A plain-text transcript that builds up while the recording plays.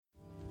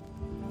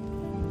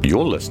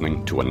You're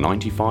listening to a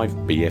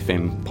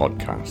 95BFM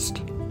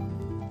podcast.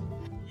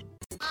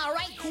 All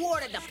right, who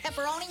ordered the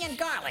pepperoni and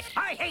garlic?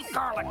 I hate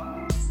garlic.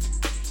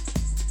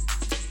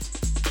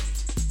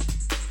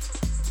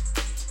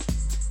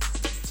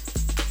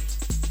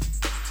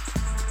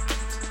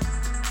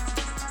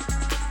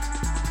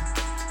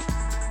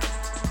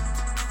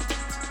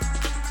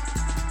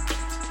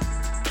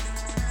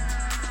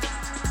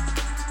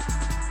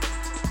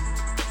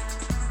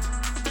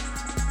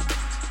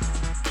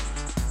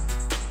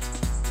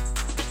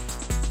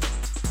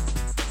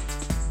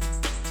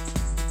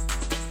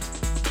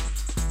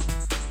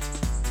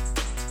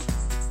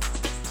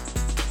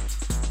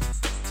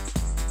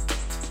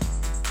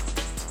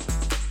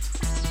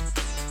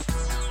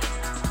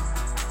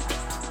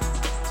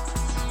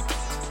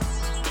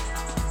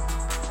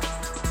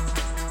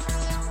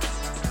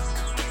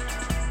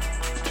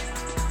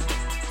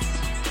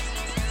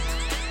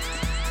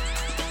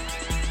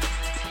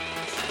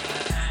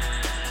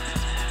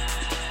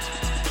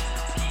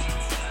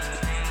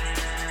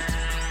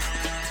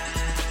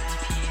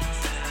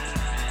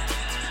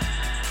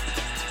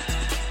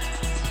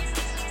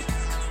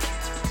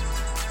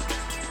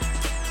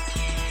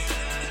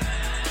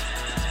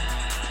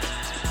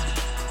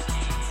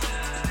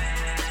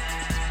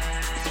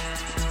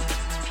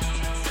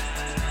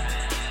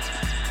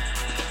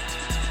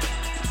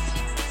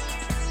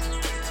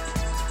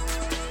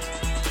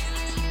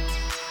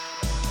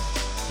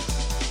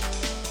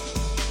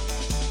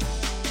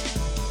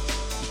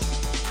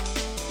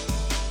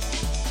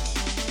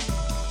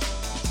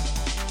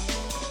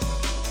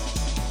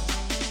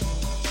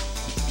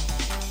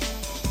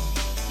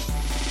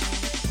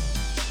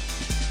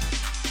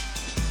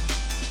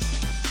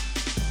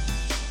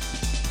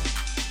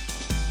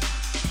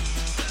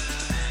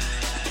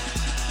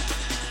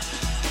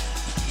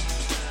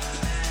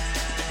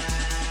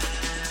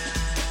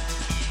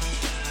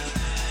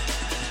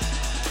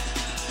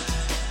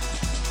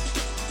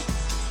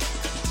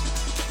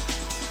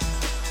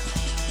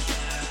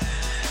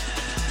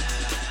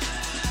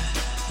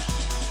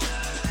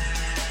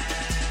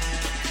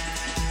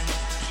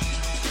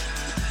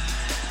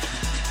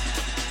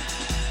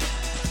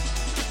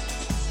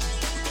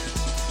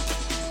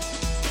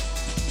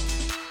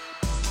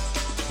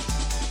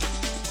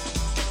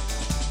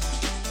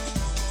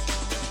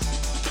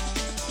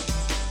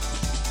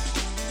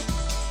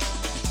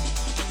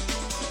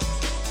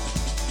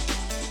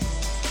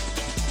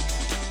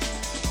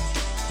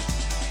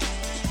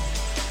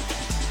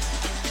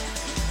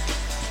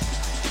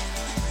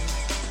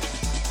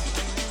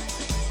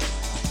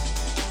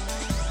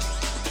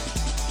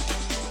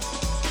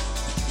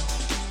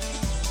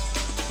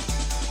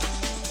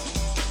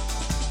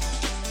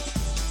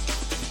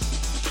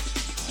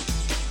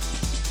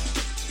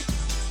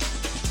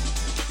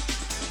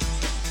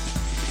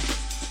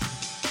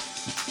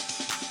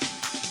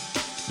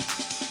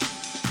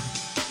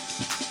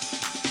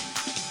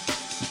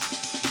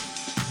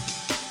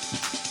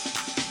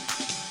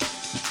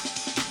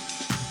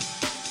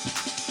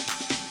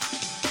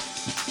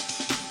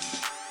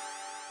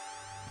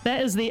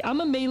 That is the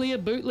Amelia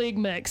bootleg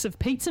mix of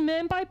Pizza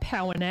Man by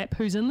Powernap,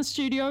 who's in the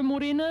studio,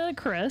 Morena,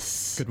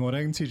 Chris. Good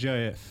morning,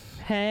 TJF.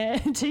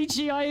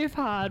 TGIF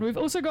hard. We've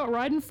also got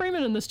Raiden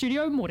Freeman in the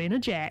studio, Morena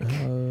Jack.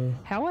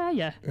 How are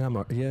you?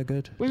 Yeah,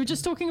 good. We were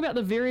just talking about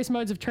the various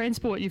modes of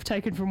transport you've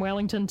taken from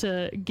Wellington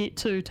to get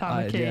to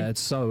Tamaki. Yeah,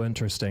 it's so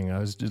interesting. I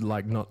was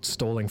like not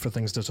stalling for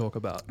things to talk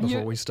about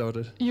before we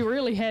started. You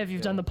really have.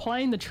 You've done the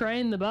plane, the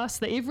train, the bus,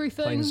 the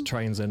everything. Planes,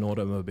 trains, and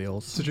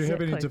automobiles. Did you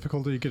have any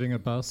difficulty getting a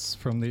bus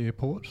from the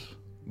airport?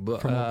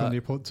 From Auckland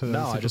Airport to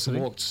No, I just City?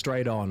 walked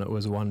straight on. It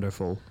was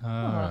wonderful.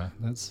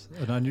 That's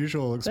an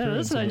unusual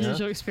experience. That is an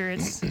unusual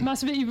experience.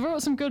 Must have been, you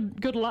brought some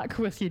good luck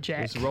with you,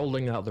 Jack. It's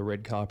rolling out the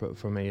red carpet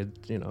for me,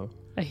 you know.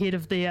 Ahead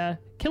of the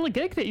killer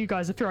gig that you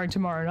guys are throwing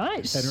tomorrow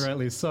night. And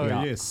rightly so,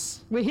 Yeah.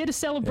 yes. We're here to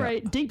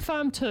celebrate Deep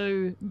Farm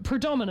 2,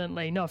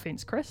 predominantly, no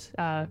offence, Chris,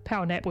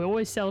 Power Nap we're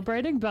always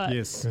celebrating, but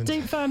Yes.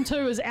 Deep Farm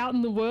 2 is out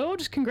in the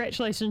world.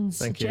 Congratulations,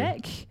 Thank you.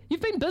 Jack. You've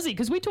been busy,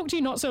 because we talked to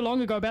you not so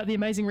long ago about the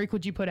amazing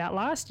record you put out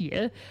last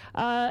year,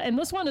 and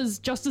this one is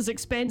just as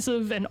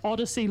expansive and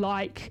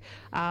Odyssey-like.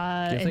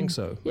 Do you think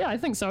so? Yeah, I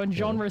think so, and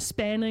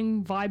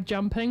genre-spanning,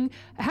 vibe-jumping.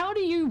 How do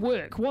you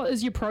work? What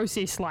is your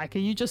process like? Are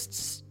you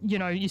just,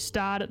 you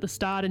start at the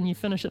start and you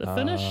finish at the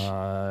finish?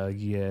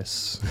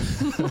 Yes.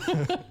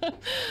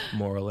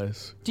 More or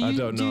less. Do I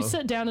don't know. you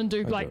sit down and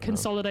do like don't know.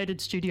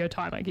 consolidated studio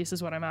time, I guess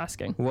is what I'm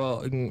asking.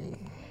 Well,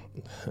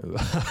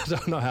 I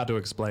don't know how to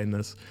explain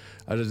this.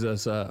 I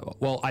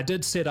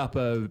did set up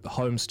a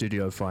home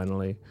studio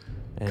finally,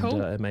 and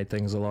Cool. It made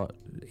things a lot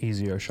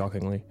easier,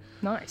 shockingly.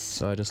 Nice.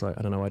 So I just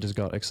I just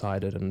got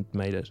excited and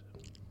made it.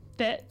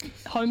 That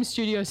home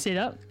studio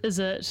setup, is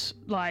it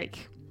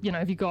like,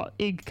 have you got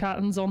egg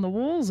cartons on the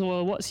walls,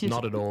 or what's your...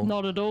 Not at all.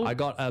 Not at all? I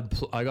got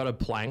a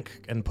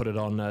plank and put it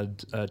on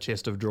a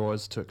chest of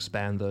drawers to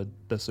expand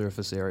the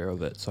surface area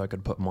of it so I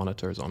could put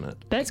monitors on it.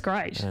 That's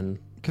great. And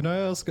Can I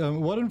ask,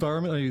 what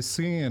environment are you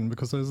singing in?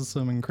 Because those are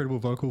some incredible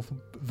vocal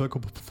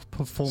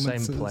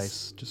performances. Same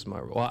place, just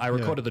I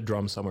recorded the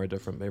drums somewhere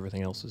different, but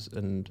everything else is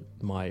in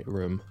my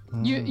room.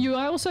 You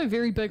are also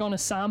very big on a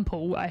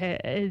sample,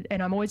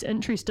 and I'm always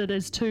interested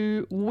as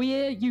to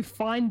where you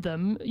find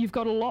them. You've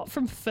got a lot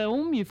from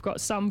film, you've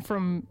got some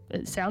from,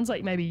 it sounds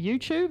like maybe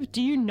YouTube.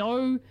 Do you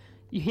know,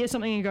 you hear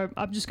something and you go,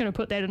 I'm just going to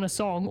put that in a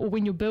song? Or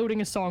when you're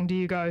building a song, do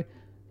you go,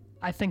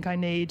 I think I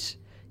need...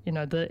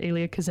 the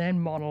Elia Kazan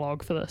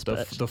monologue for this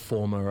bit. The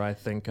former, I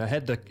think. I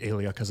had the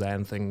Elia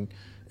Kazan thing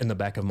in the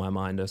back of my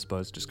mind, I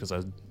suppose, just because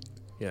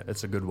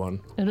it's a good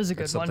one. It is a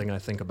good it's something one. I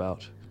think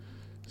about.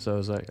 So I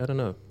was like, I don't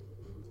know.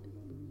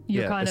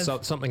 You're kind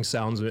of... something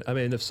sounds... I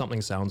mean, if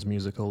something sounds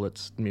musical,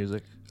 it's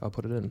music. I'll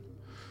put it in.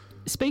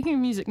 Speaking of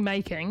music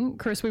making,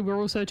 Chris, we were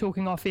also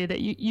talking off air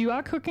that you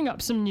are cooking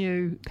up some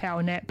new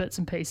Power Nap bits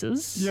and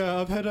pieces. Yeah,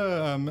 I've had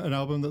an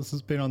album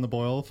that's been on the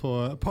boil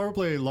for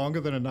probably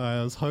longer than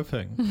I was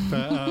hoping.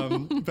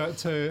 But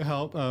to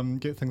help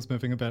get things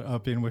moving a bit,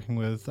 I've been working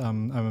with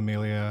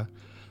Amelia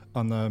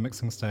on the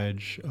mixing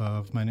stage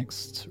of my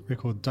next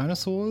record,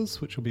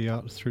 Dinosaurs, which will be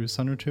out through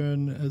Sun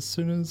Return as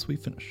soon as we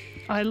finish.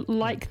 I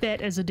like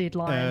that as a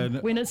deadline.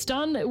 And when it's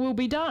done, it will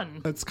be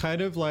done. It's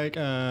kind of like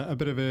a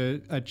bit of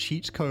a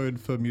cheat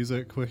code for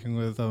music, working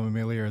with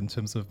Amelia in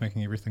terms of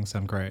making everything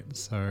sound great.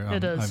 So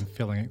It is. I'm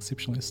feeling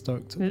exceptionally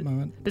stoked at the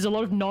moment. There's a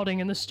lot of nodding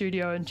in the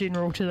studio in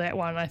general to that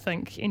one. I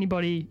think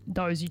anybody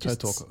knows you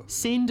just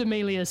send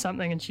Amelia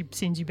something and she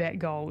sends you back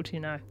gold.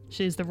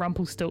 She's the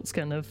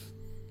Rumpelstiltskin of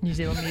New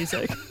Zealand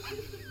music.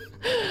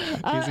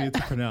 Easier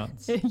to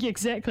pronounce.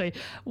 Exactly.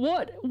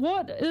 What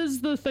is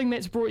the thing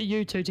that's brought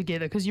you two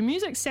together? Because your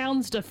music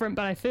sounds different,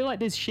 but I feel like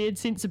there's shared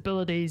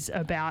sensibilities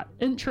about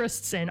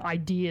interests and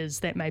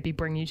ideas that maybe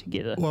bring you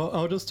together. Well,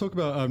 I'll just talk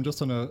about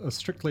just on a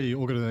strictly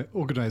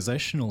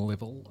organizational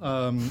level.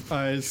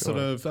 I sort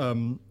of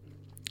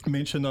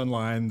mentioned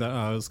online that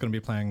I was going to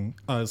be playing.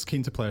 I was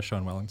keen to play a show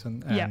in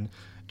Wellington, and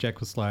Jack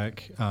was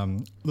like,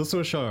 "Let's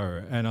do a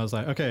show," and I was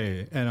like,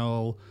 "Okay," and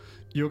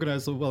you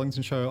organise the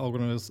Wellington show, I'll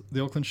organise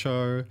the Auckland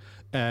show,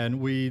 and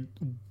we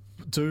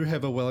do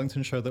have a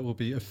Wellington show that will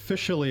be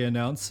officially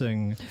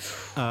announcing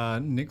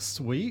next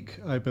week,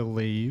 I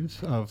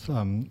believe, of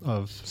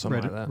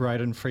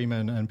Raiden,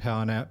 Freeman, and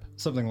Power Nap,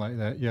 something like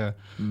that. Yeah.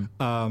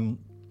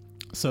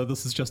 So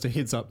this is just a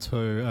heads up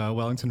to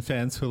Wellington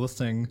fans who are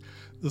listening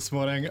this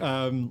morning.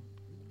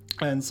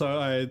 And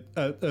so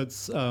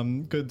it's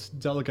good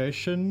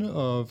delegation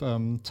of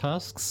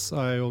tasks.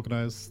 I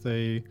organise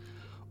the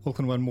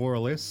Auckland one more or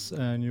less,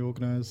 and you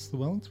organise the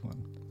Wellington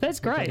one. That's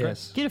great.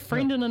 Yes. Get a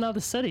friend in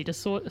another city to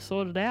sort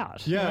it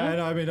out. Yeah,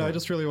 and I mean, I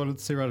just really wanted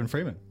to see Raiden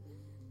Freeman.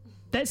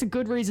 That's a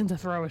good reason to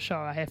throw a show,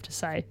 I have to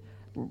say.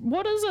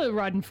 What does a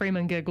Raiden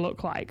Freeman gig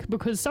look like?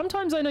 Because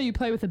sometimes I know you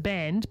play with a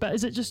band, but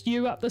is it just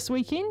you up this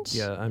weekend?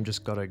 Yeah, I'm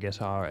just got a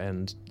guitar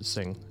and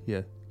sing.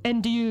 Yeah.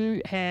 And do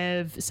you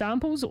have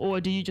samples,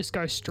 or do you just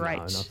go straight?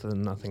 No,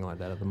 nothing like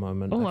that at the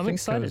moment. Oh, I'm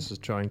excited. I was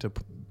just trying to...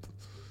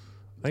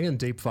 I think in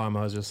Deep Farm,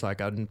 I was just like,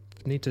 I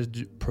need to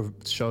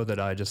show that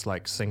I just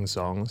like sing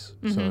songs,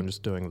 so I'm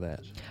just doing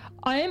that.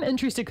 I am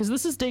interested because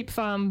this is Deep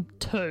Farm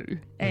 2,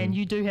 and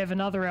you do have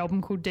another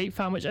album called Deep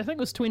Farm, which I think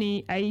was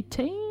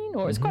 2018,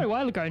 or it's quite a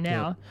while ago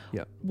now.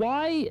 Yeah.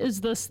 Why is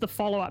this the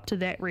follow-up to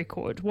that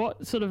record?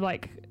 What sort of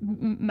like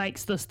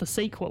makes this the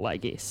sequel, I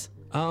guess?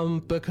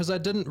 Because I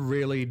didn't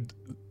really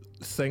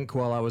think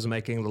while I was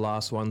making the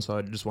last one, so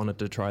I just wanted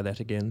to try that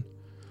again.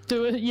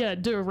 Do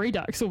a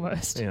redux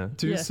almost. Yeah.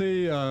 Do you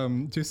see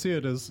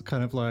it as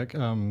kind of like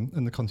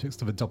in the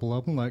context of a double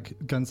album, like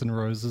Guns N'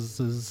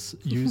 Roses'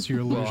 Use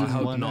Your Illusion I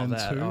hope 1 not and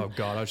that. 2? Oh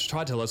god, I just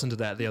tried to listen to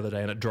that the other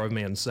day and it drove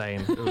me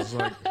insane. It was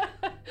like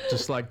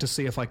just like to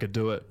see if I could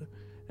do it.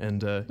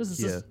 And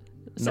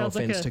no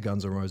offense to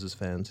Guns N' Roses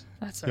fans.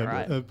 That's all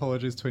right.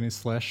 Apologies to any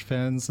Slash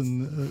fans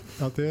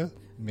out there.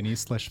 Many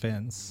Slash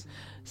fans.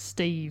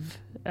 Steve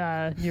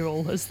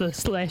Newell is the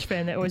Slash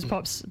fan that always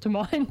pops to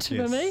mind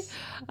for me.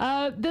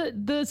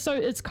 So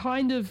it's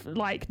kind of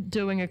like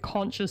doing a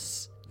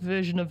conscious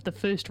version of the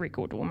first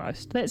record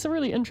almost. That's a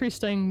really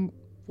interesting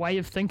way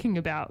of thinking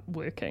about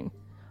working.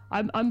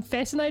 I'm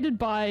fascinated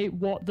by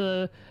what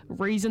the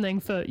reasoning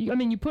for... I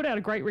mean, you put out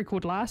a great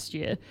record last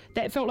year.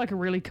 That felt like a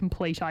really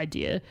complete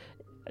idea.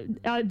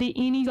 Are there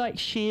any like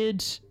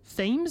shared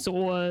themes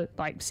or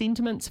like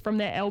sentiments from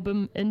that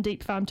album in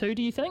Deep Farm 2,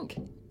 do you think?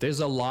 There's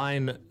a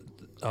line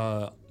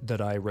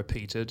that I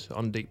repeated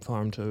on Deep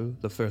Farm 2,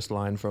 the first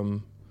line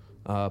from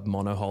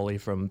Mono Holy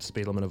from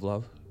Speed Limit of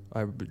Love.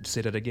 I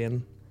said it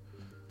again.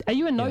 Are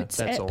you a notes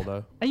that's app? all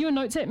though. Are you a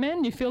notes app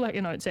man? You feel like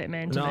a notes app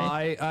man to me.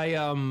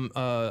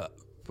 No,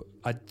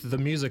 the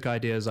music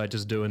ideas I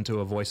just do into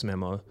a voice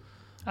memo.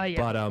 Oh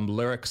yeah. But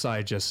lyrics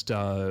I just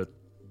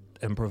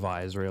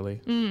improvise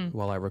really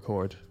while I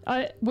record.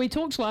 We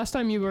talked last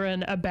time you were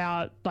in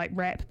about like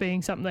rap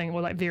being something,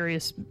 or like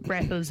various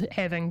rappers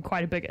having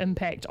quite a big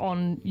impact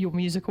on your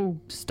musical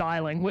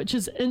styling, which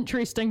is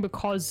interesting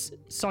because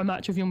so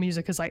much of your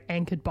music is like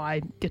anchored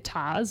by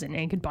guitars and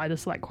anchored by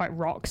this like quite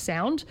rock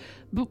sound.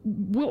 But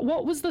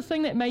what was the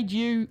thing that made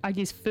you, I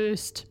guess,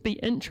 first be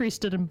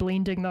interested in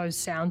blending those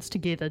sounds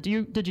together?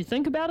 Did you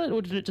think about it,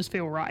 or did it just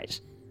feel right?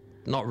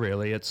 Not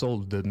really. It's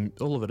all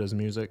of it is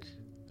music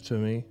to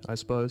me, I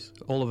suppose.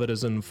 All of it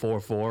is in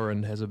 4/4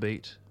 and has a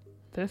beat.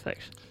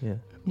 Perfect. Yeah.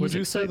 Would you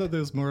Music say soup. that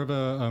there's more of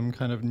a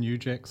kind of New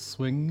Jack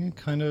Swing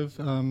kind of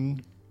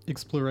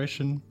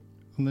exploration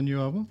on the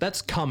new album?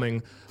 That's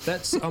coming.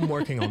 I'm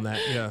working on that.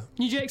 Yeah.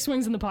 New Jack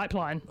Swing's in the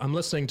pipeline. I'm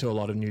listening to a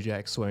lot of New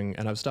Jack Swing,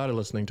 and I've started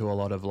listening to a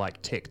lot of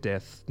like tech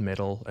death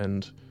metal,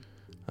 and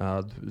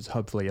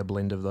hopefully a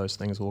blend of those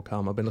things will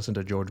come. I've been listening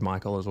to George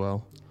Michael as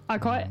well.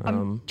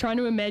 I'm trying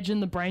to imagine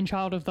the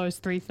brainchild of those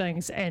three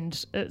things,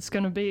 and it's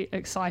going to be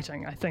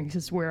exciting. I think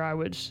is where I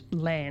would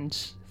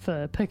land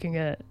for picking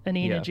an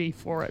energy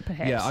for it,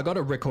 perhaps. Yeah, I got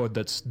a record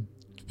that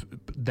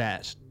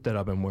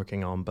I've been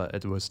working on, but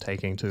it was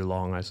taking too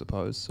long, I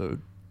suppose. So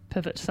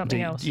pivot to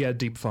something else. Yeah,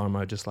 Deep Farm,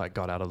 I just like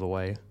got out of the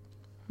way.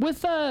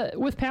 With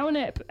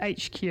PowerNap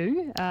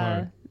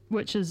HQ,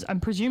 which is, I'm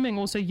presuming,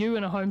 also you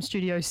in a home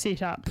studio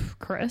setup,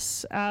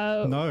 Chris.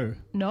 No.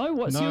 No?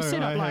 What's your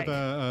setup like?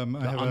 I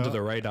have Under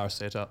the radar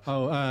setup.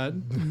 I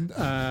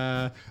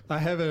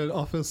have an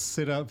office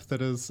setup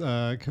that is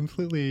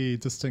completely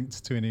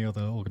distinct to any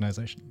other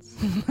organizations.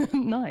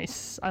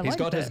 Nice. He's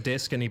got his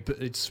desk and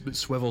it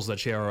swivels the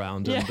chair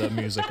around and the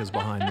music is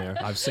behind there.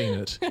 I've seen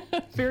it.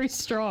 Very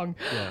strong.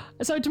 Yeah.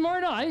 So tomorrow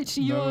night,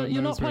 you're not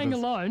knows where playing it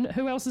is. alone.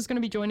 Who else is going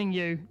to be joining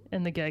you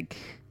in the gig?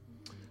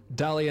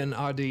 Dalian,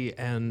 RD,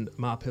 and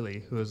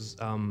Marpilli, who is,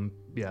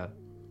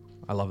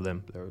 I love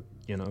them.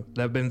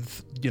 They've been,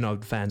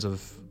 fans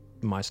of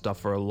my stuff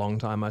for a long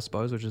time, I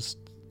suppose, which is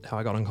how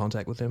I got in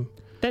contact with them.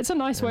 That's a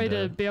nice way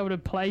to be able to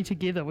play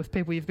together with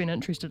people you've been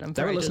interested in.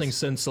 They were listening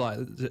since,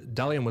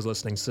 Dalian was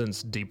listening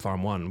since Deep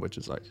Farm 1, which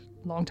is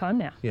long time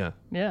now. Yeah.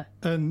 Yeah.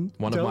 And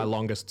One of my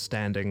longest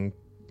standing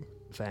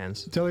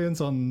fans.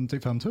 Delian's on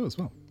Deep Farm 2 as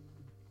well.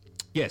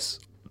 Yes.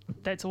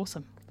 That's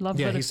awesome. Love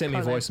Yeah, that he it's sent me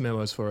collab. voice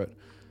memos for it.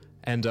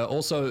 And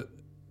also,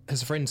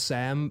 his friend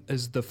Sam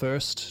is the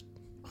first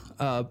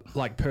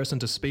person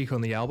to speak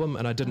on the album,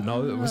 and I didn't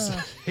know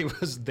he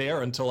was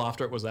there until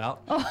after it was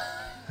out.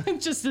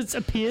 Just it's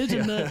appeared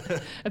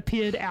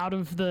appeared out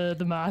of the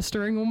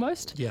mastering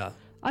almost. Yeah.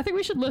 I think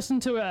we should listen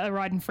to a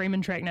Raiden Freeman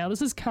track now.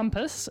 This is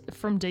Compass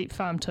from Deep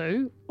Farm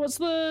 2.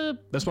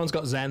 This one's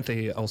got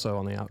Xanthi also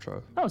on the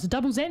outro. Oh, it's a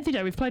double Xanthi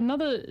day. We've played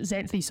another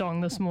Xanthi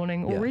song this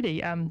morning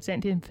already.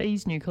 Xanthi and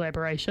Fee's new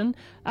collaboration.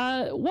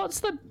 What's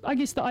the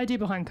idea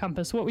behind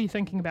Compass? What were you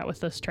thinking about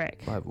with this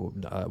track?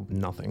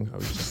 Nothing. I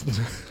was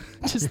just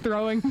Just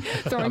throwing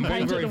I'm being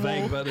paint very at the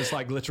wall. vague, but it's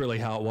literally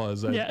how it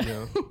was.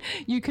 Yeah.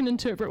 You can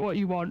interpret what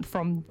you want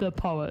from the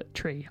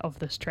poetry of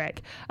this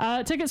track.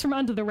 Tickets from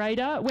Under the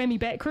Radar, Whammy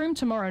Backroom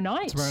tomorrow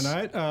night. Tomorrow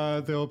night,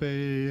 there'll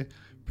be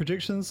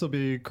projections, there'll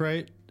be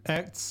great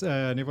acts,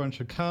 and everyone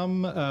should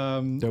come.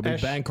 There'll be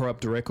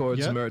Bankrupt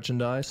Records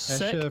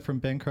merchandise. Asher from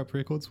Bankrupt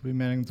Records will be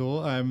manning the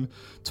door. I'm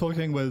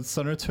talking with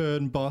Sun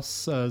Return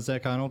boss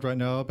Zach Arnold right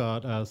now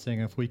about seeing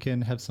if we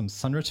can have some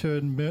Sun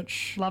Return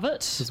merch. Love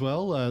it. As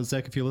well.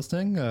 Zach, if you're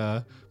listening,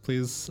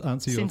 please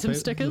answer Send some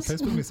stickers. your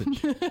Facebook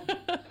message.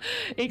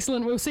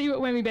 Excellent. We'll see you at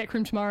Whammy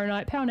Backroom tomorrow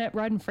night. PowerNap,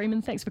 Raiden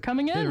Freeman, thanks for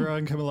coming in. Hey,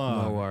 everyone, come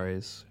along. No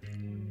worries.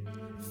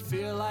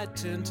 Feel like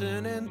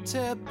Tintin in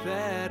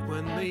Tibet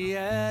when the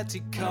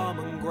Yeti come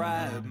and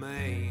grab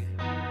me.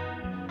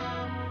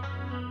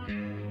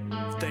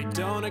 If they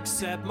don't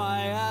accept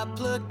my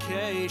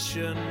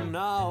application,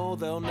 no,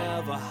 they'll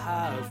never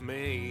have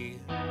me.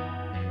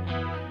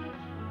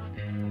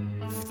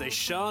 If they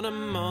shun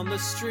him on the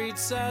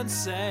streets and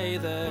say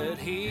that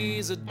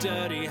he's a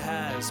dirty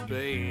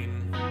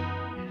has-been.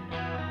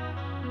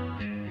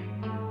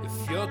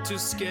 If you're too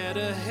scared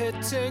of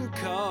hitting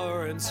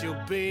currents,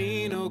 you'll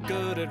be no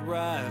good at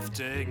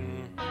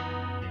rafting.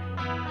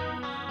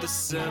 The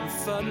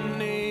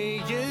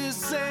symphony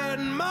is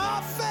in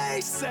my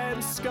face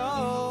and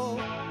skull.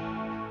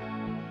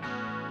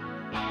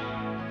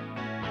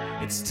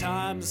 It's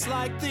times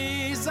like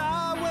these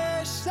I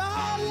wish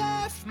I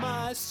left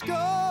my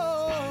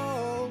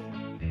skull.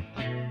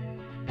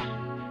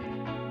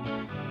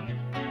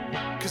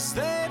 'Cause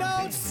they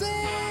don't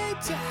seem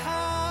to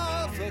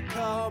have a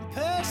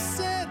compass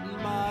in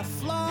my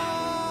flight.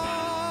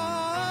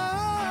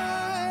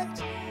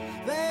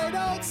 They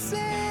don't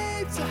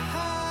seem to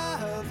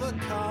have a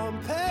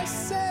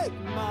compass in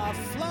my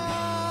flight.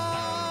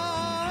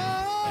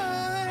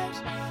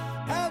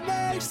 And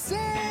they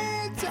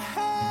seem to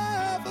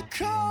have a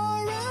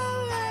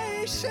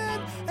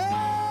correlation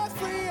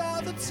every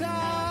other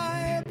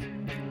time.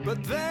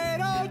 But they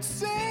don't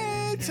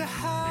seem to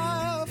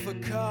have a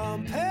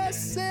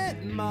compass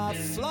in my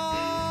flight.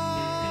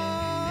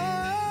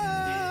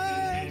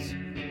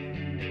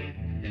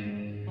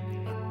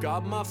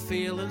 Got my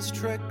feelings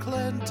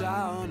trickling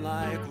down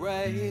like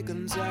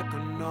Reagan's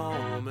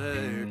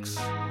economics.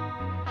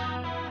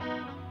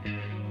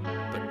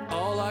 But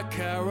all I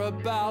care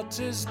about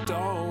is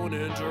don't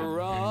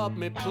interrupt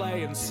me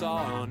playing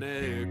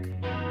Sonic.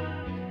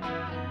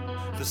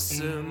 The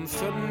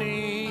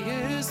symphony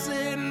is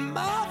in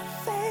my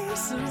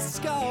face and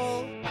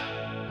skull.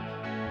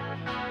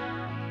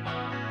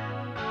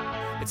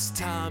 It's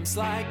times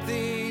like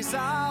these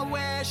I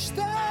wish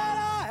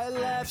that I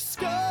left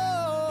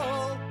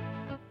school.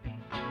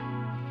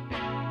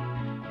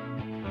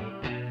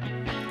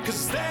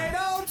 'Cause they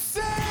don't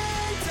seem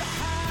to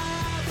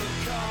have a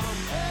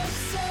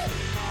compass in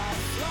my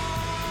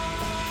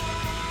flight.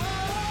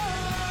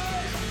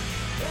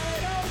 They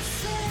don't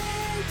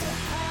seem to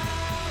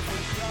have a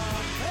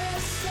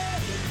compass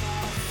in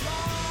my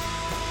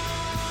flight.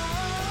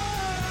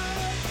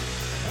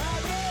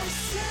 And they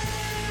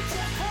seem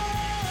to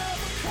have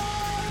a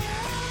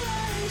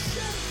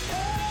correlation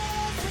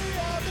every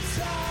other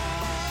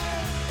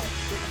time.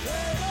 But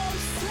they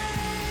don't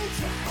seem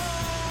to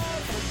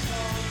have a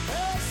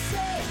compass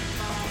in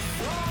my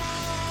flight.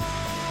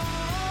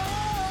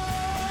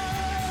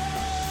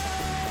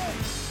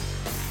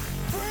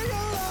 Bring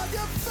along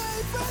your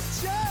favorite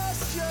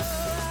gesture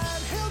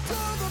and he'll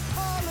do the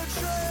parlor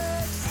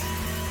tricks.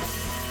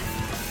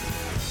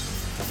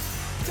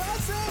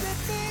 Doesn't it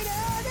mean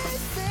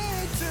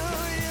anything to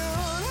you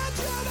that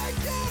you're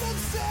making him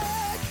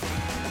sick?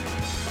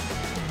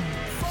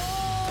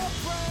 4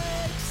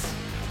 breaks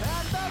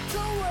and back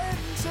to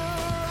winter.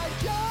 I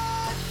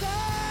got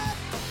that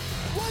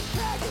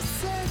woodpecker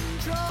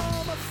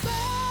syndrome. I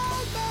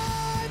found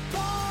my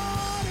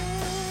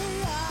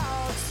body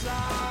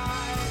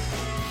outside.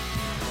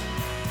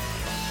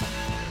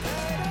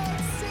 They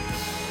don't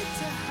seem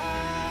to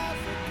have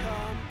a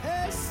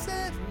compass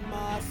in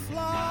my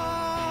flight.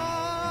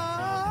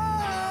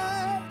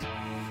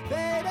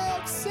 They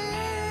don't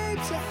seem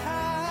to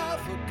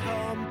have a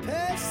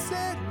compass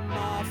in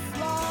my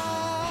flight.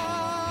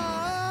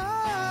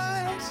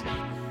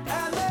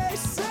 And they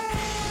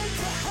seem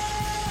to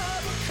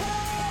have a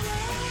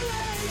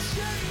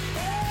correlation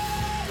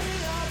every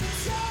other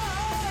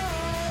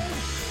time.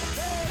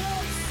 They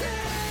don't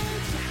seem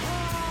to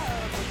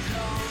have a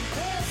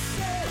compass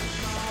in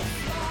my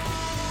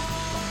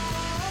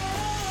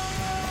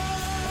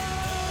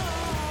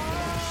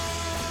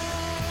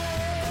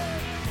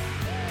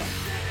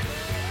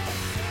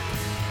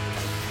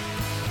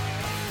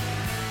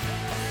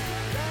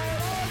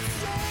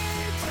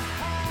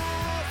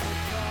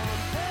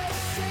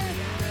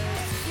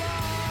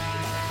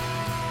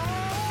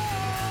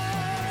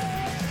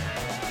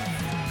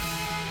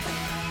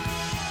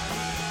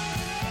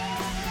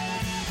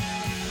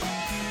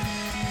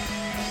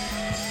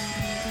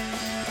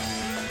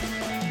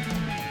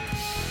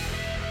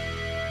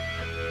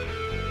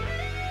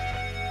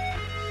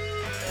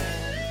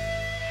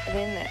And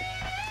then that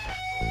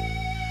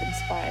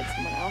inspired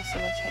someone else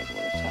on the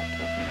table to start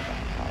talking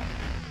about how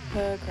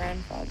her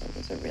grandfather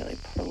was a really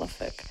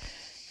prolific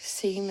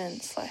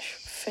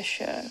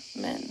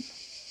seaman/fisherman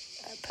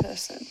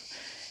person.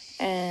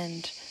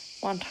 And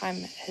one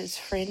time his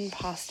friend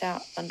passed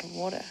out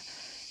underwater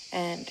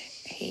and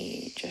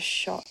he just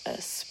shot a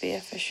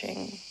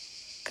spearfishing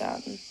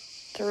gun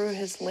through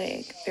his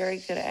leg, very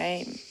good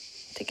aim,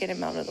 to get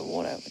him out of the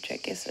water, which I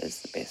guess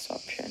is the best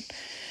option.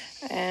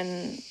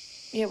 And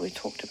yeah, we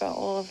talked about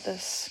all of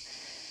this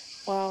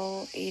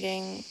while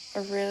eating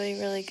a really,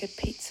 really good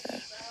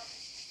pizza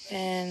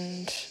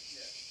and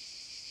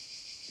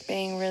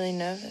being really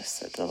nervous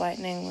that the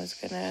lightning was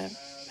going to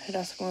hit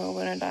us and we were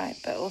going to die,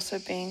 but also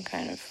being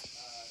kind of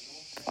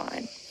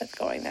fine with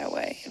going that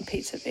way and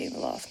pizza being the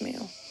last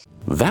meal.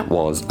 That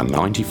was a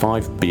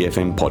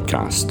 95BFM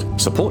podcast.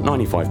 Support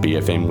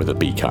 95BFM with a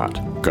B card.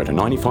 Go to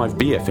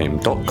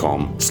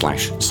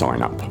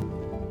 95BFM.com/sign up.